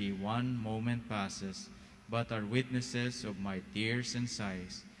scarcely one moment passes, but are witnesses of my tears and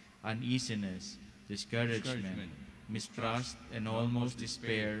sighs, uneasiness, discouragement, mistrust, and almost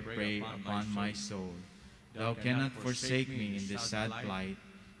despair prey upon my soul. Thou cannot forsake me in this sad plight.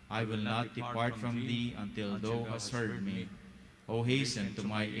 I will not depart from thee until thou hast heard me. O hasten to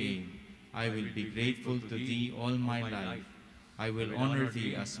my aid. I will be grateful to thee all my life. I will honor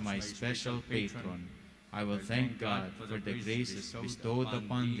thee as my special patron. I will thank God for the graces bestowed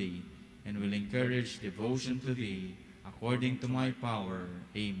upon thee, and will encourage devotion to thee according to my power.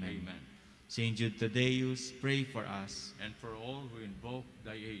 Amen. Saint Jude Thaddeus, pray for us. And for all who invoke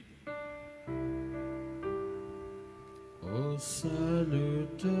thy aid. O salutaris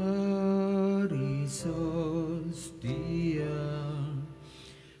hostia,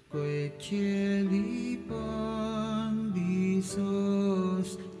 quae celi pandis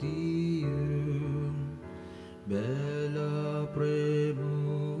hostium, bella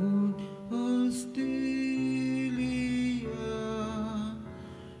premunt hostilia,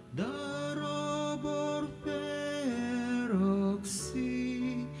 darobor per auxilium,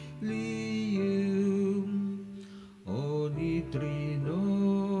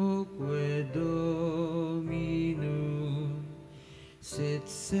 Trinoque Dominum, sit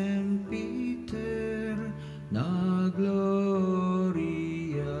sempiter na gloria,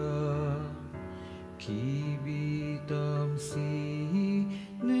 qui vitam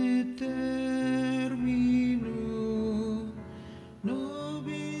sine terminum,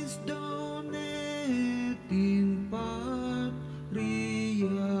 nobis donet in patria.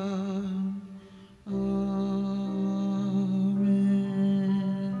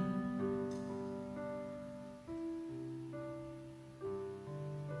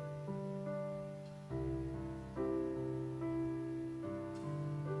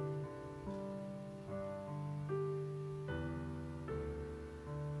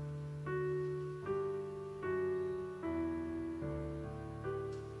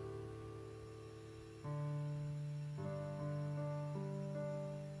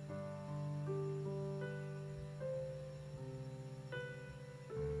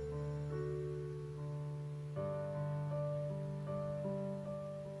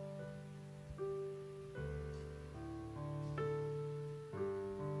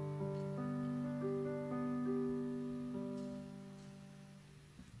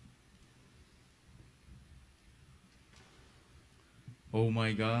 O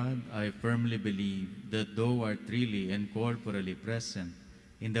my God, I firmly believe that thou art really and corporally present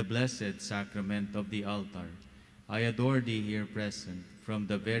in the blessed sacrament of the altar. I adore thee here present from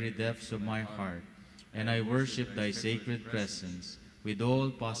the very depths of my heart, and I worship thy sacred presence with all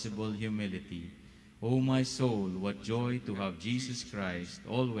possible humility. O my soul, what joy to have Jesus Christ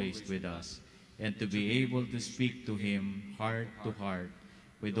always with us, and to be able to speak to him heart to heart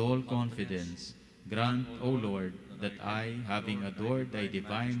with all confidence. Grant, O Lord, that I, having adored thy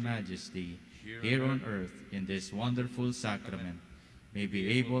divine majesty here on earth in this wonderful sacrament, may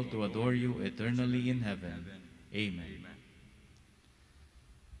be able to adore you eternally in heaven. Amen.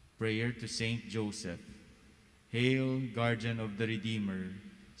 Prayer to Saint Joseph. Hail, guardian of the Redeemer,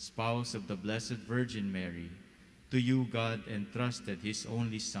 spouse of the Blessed Virgin Mary. To you God entrusted his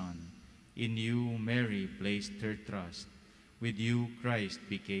only Son. In you Mary placed her trust. With you Christ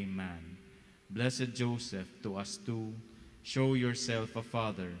became man. Blessed Joseph, to us too, show yourself a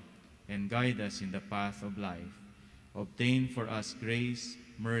father, and guide us in the path of life. Obtain for us grace,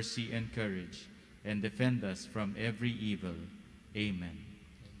 mercy, and courage, and defend us from every evil. Amen.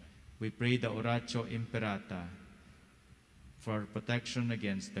 We pray the Oratio Imperata for protection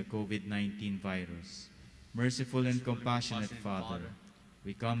against the COVID-19 virus. Merciful and compassionate Father,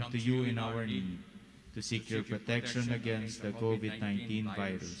 we come to you in our need to seek your protection against the COVID-19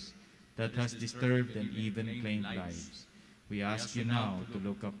 virus that has disturbed and even claimed lives. We ask you now to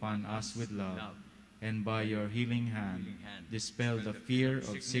look upon us with love, and by your healing hand, dispel the fear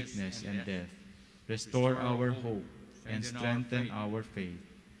of sickness and death. Restore our hope and strengthen our faith.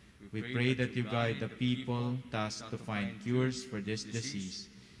 We pray that you guide the people tasked to find cures for this disease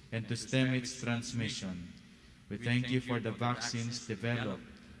and to stem its transmission. We thank you for the vaccines developed,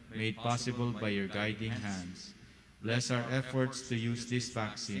 made possible by your guiding hands. Bless our efforts to use these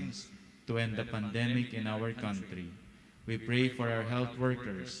vaccines to end the pandemic in our country. We pray for our health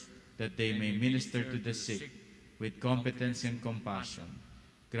workers that they may minister to the sick with competence and compassion.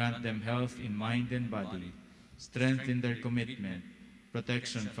 Grant them health in mind and body, strength in their commitment,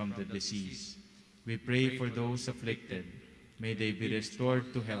 protection from the disease. We pray for those afflicted. May they be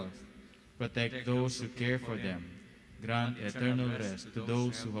restored to health. Protect those who care for them. Grant eternal rest to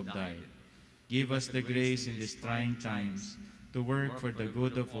those who have died. Give us the grace in these trying times to work for the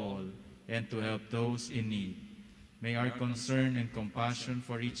good of all and to help those in need. May our concern and compassion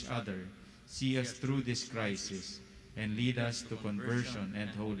for each other see us through this crisis and lead us to conversion and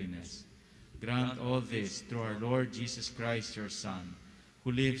holiness. Grant all this through our Lord Jesus Christ, your Son,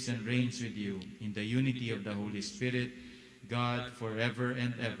 who lives and reigns with you in the unity of the Holy Spirit, God, forever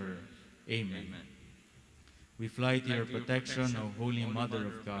and ever. Amen. We fly to your protection, O Holy Mother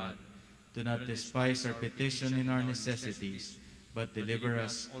of God. Do not despise our petition in our necessities, but deliver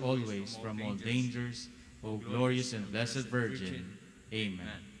us always from all dangers, O glorious and blessed Virgin.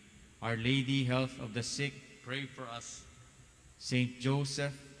 Amen. Our Lady, health of the sick, Pray for us. Saint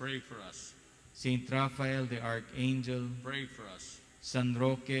Joseph, Pray for us. Saint Raphael the Archangel, Pray for us. San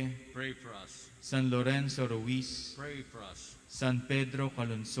Roque, Pray for us. San Lorenzo Ruiz, Pray for us. San Pedro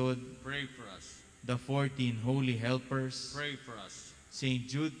Calunsod, Pray for us. the 14 Holy Helpers, Pray for us. Saint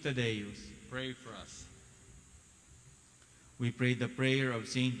Jude Thaddeus. Pray for us. We pray the prayer of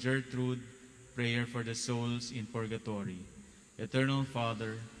Saint Gertrude, prayer for the souls in purgatory. Eternal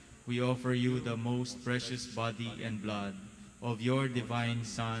Father, we offer you the most precious body and blood of your divine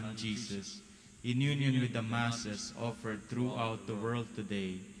Son, Jesus, in union with the masses offered throughout the world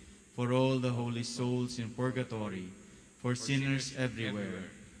today, for all the holy souls in purgatory, for sinners everywhere,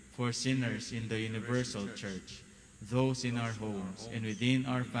 for sinners in the universal church, those in our homes and within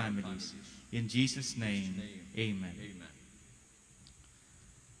our families. In Jesus' name, amen.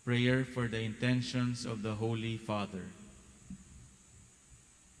 Prayer for the intentions of the Holy Father.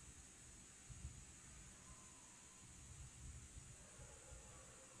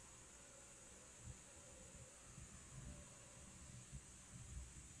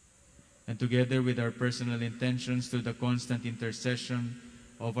 And together with our personal intentions through the constant intercession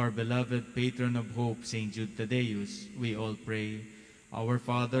of our beloved patron of hope, Saint Jude Thaddeus, we all pray, Our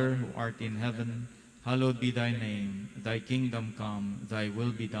Father, who art in heaven, hallowed be thy name. Thy kingdom come, thy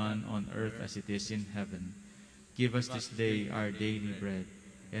will be done on earth as it is in heaven. Give us this day our daily bread,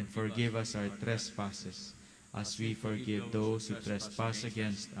 and forgive us our trespasses, as we forgive those who trespass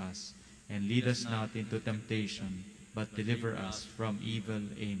against us. And lead us not into temptation, but deliver us from evil.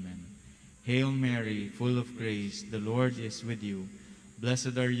 Amen. Hail Mary, full of grace, the Lord is with you.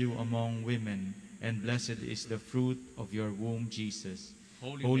 Blessed are you among women, and blessed is the fruit of your womb, Jesus.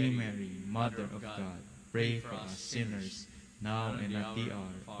 Holy Mary, Mother of God, pray for us sinners, now and at the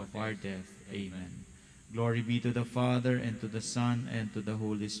hour of our death. Amen. Glory be to the Father, and to the Son, and to the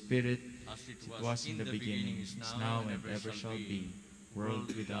Holy Spirit, as it was in the beginning, is now, and ever shall be, world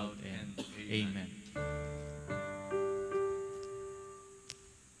without end. Amen.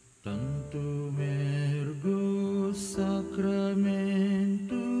 Tantum ergo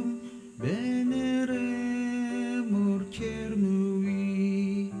sacramentum veneremur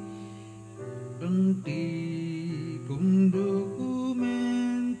cernui, anticum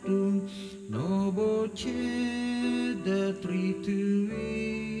documentum novo cedat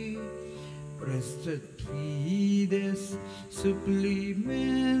ritui, prestet fides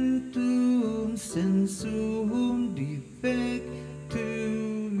supplementum sensum defectui,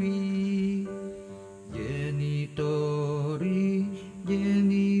 genitori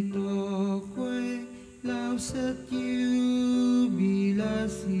genitoque lauset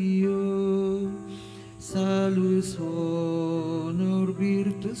jubilatio, salus honor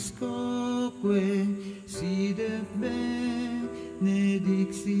virtus coque sidet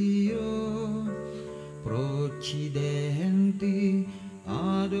benedictio, procidenti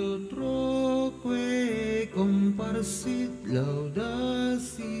ad utroque comparsit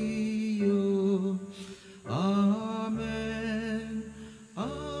laudatio. Amen.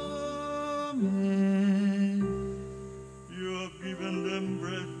 Amen. You have given them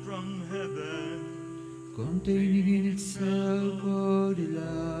bread from heaven, Containing in itself all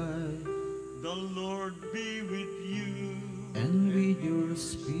delight, the Lord be with you. and with your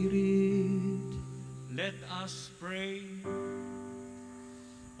spirit. Let us pray.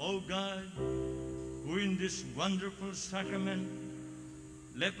 O God, who in this wonderful sacrament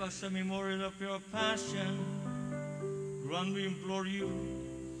left us a memorial of your passion, grant, we implore you,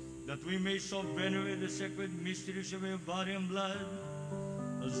 that we may so venerate the sacred mysteries of your body and blood,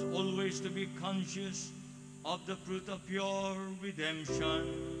 as always to be conscious of the fruit of your redemption.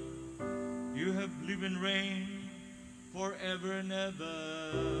 You have lived and reigned forever and ever.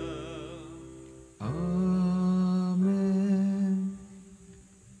 Amen.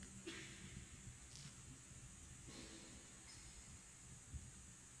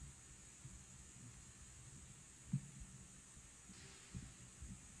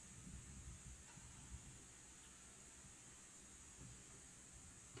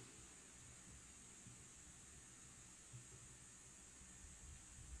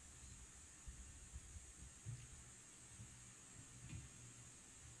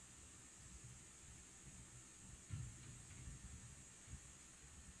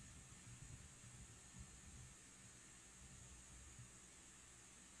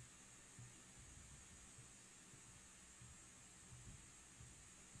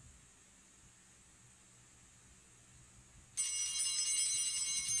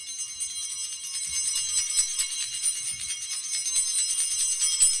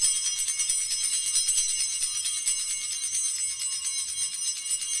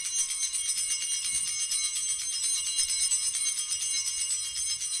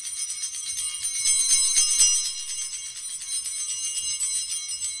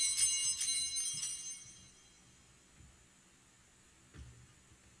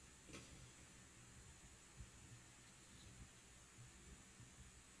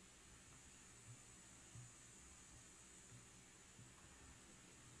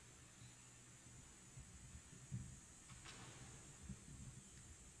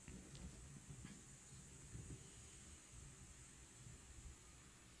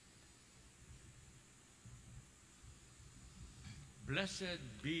 Blessed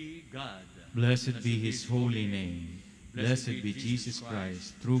be God. Blessed be his holy name. Blessed be Jesus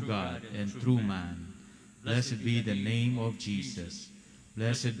Christ, true God and true man. Blessed be the name of Jesus.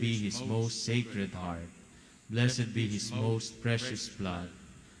 Blessed be his most sacred heart. Blessed be his most precious blood.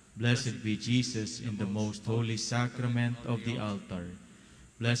 Blessed be Jesus in the most holy sacrament of the altar.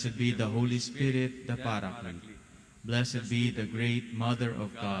 Blessed be the Holy Spirit, the Paraclete. Blessed be the great Mother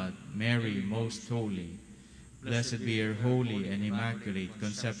of God, Mary most holy. Blessed be her holy and immaculate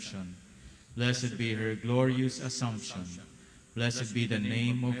conception. Blessed be her glorious assumption. Blessed be the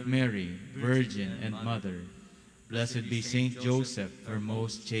name of Mary, Virgin and Mother. Blessed be Saint Joseph, her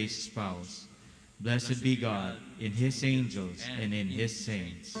most chaste spouse. Blessed be God in his angels and in his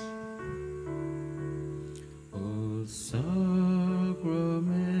saints. O sacrament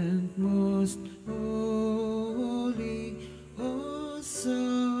most holy, O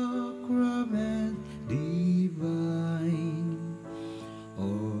sacrament divine,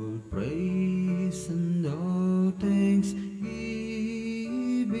 all praise and all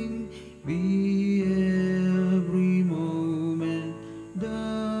thanksgiving be every moment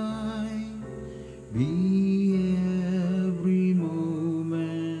thine, be every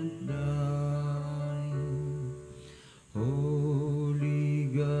moment thine.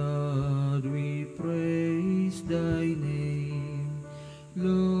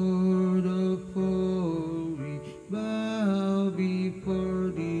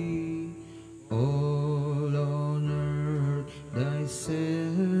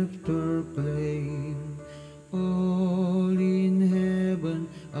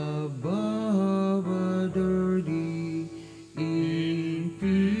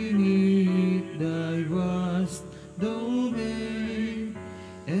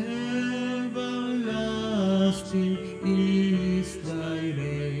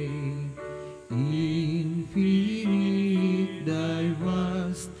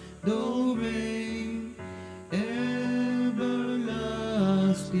 vast domain, everlasting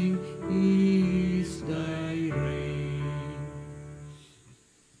is thy reign.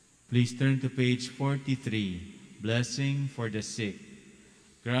 Please turn to page 43, Blessing for the Sick.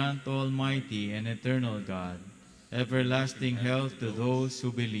 Grant, Almighty and Eternal God, everlasting health to those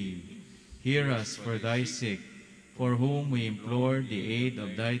who believe. Hear us for thy sick, for whom we implore the aid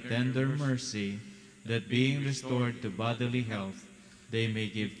of thy tender mercy, that being restored to bodily health, they may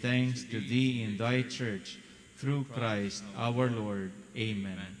give thanks to thee in thy church, through Christ our Lord.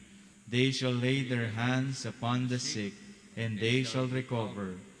 Amen. They shall lay their hands upon the sick, and they shall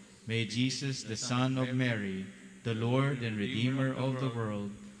recover. May Jesus, the Son of Mary, the Lord and Redeemer of the world,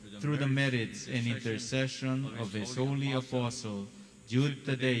 through the merits and intercession of his holy apostle, Jude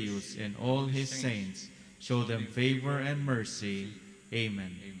Thaddeus, and all his saints, show them favor and mercy.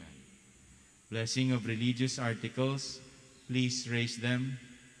 Amen. Blessing of religious articles. Please raise them.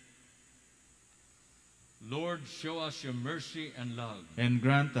 Lord, show us your mercy and love. And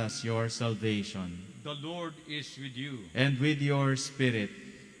grant us your salvation. The Lord is with you. And with your spirit.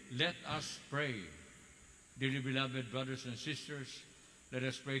 Let us pray. Dearly beloved brothers and sisters, let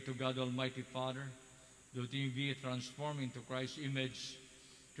us pray to God Almighty Father, that we be transformed into Christ's image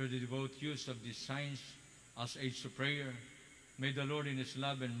through the devout use of these signs as aids to prayer. May the Lord in his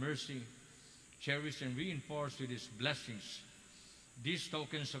love and mercy cherish and reinforce with his blessings these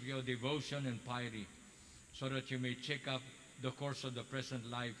tokens of your devotion and piety, so that you may check up the course of the present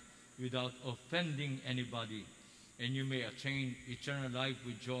life without offending anybody, and you may attain eternal life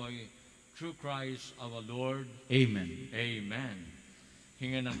with joy through Christ our Lord. Amen. Amen.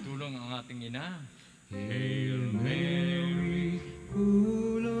 Hingan ng tulong ang ating ina. Hail Mary,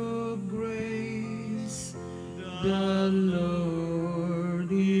 full of grace, the Lord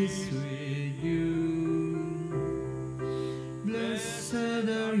is with you. Blessed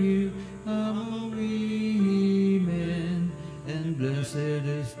are you among women, and blessed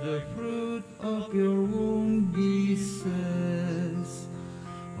is the fruit of your womb, Jesus.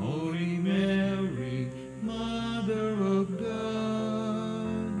 Holy Mary, Mother of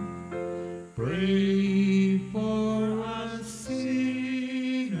God, pray for us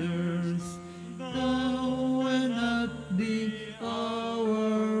sinners, now and at the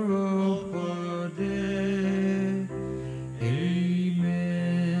hour of our death.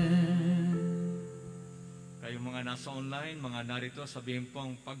 Amen. Kayong mga nasa online, mga narito, sabihin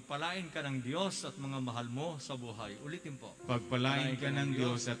pong pagpalain ka ng Diyos at mga mahal mo sa buhay. Ulitin po. Pagpalain ka ng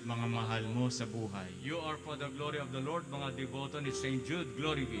Diyos at mga mahal mo sa buhay. You are for the glory of the Lord, mga devoto ni St. Jude.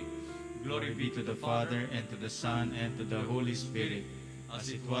 Glory be. Glory be to the Father, and to the Son, and to the Holy Spirit, as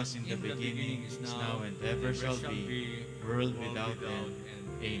it was in the beginning, is now, and ever shall be, world without end.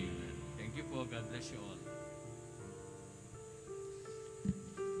 Amen. Thank you po. God bless you all.